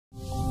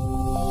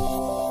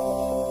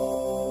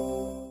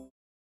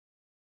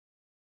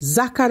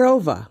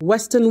Zakharova,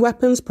 Western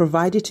weapons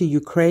provided to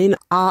Ukraine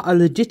are a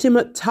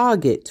legitimate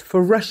target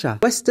for Russia.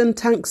 Western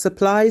tank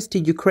supplies to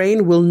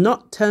Ukraine will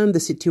not turn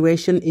the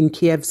situation in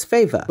Kiev's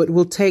favor, but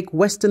will take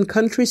Western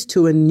countries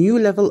to a new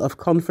level of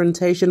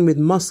confrontation with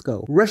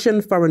Moscow,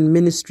 Russian Foreign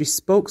Ministry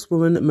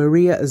spokeswoman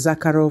Mariya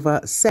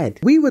Zaxarova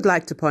said. We would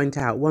like to point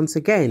out once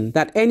again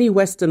that any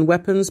Western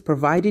weapons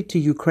provided to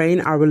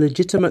Ukraine are a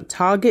legitimate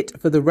target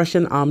for the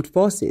Russian armed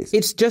forces.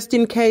 It's just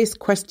in case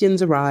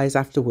questions arise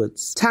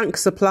afterwards. Tank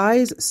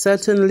supplies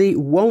certainly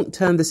won't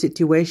turn the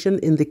situation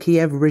in the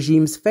Kiev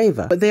regime's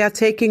favor, but they are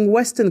taking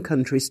Western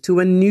countries to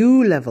a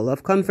new level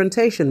of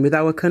confrontation with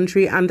our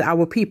country and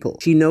our people,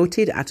 she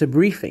noted at a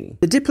briefing.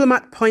 The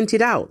diplomat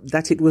pointed out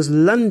that it was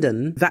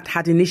London that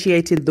had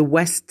initiated the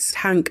West's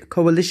tank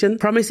coalition,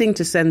 promising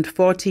to send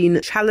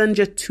 14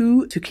 Challenger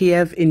 2 to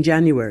Kiev in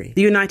January.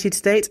 The United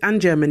States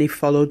and Germany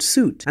followed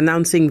suit,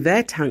 announcing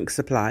their tank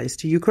supplies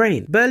to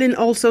Ukraine. Berlin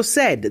also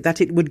said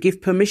that it would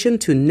give permission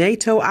to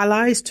NATO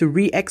allies to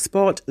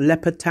re-export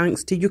Leopard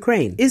tanks to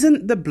Ukraine.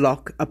 Isn't the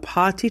bloc a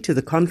party to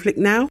the conflict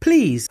now?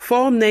 Please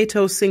form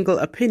NATO's single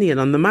opinion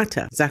on the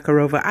matter,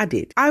 Zakharova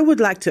added. I would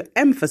like to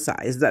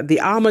emphasize that the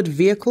armored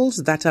vehicles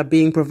that are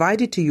being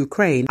provided to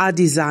Ukraine are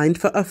designed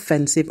for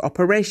offensive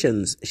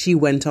operations, she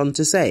went on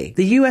to say.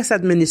 The US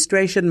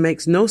administration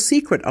makes no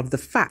secret of the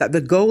fact that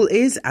the goal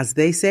is, as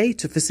they say,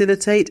 to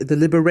facilitate the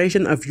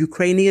liberation of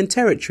Ukrainian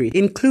territory,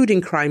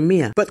 including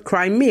Crimea. But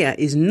Crimea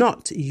is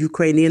not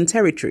Ukrainian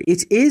territory.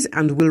 It is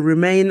and will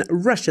remain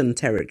Russian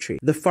territory,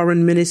 the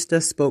foreign minister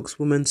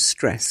spokeswoman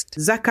stressed.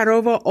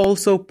 Zakharova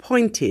also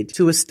pointed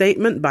to a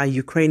statement by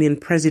Ukrainian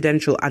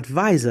presidential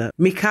advisor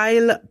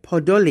Mikhail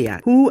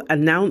Podolyak, who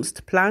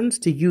announced plans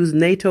to use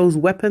NATO's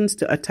weapons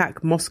to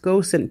attack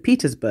Moscow, St.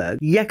 Petersburg,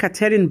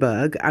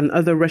 Yekaterinburg, and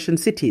other Russian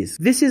cities.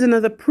 This is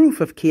another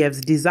proof of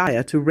Kiev's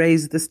desire to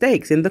raise the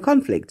stakes in the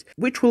conflict,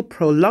 which will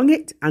prolong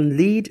it and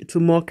lead to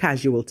more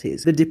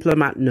casualties, the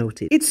diplomat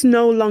noted. It's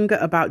no longer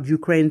about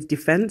Ukraine's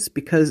defense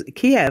because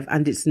Kiev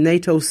and its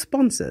NATO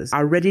sponsors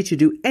are ready to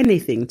do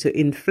anything to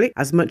inflict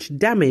as much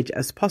damage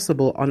as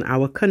possible on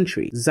our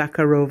country,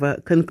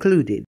 Zakharova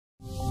concluded.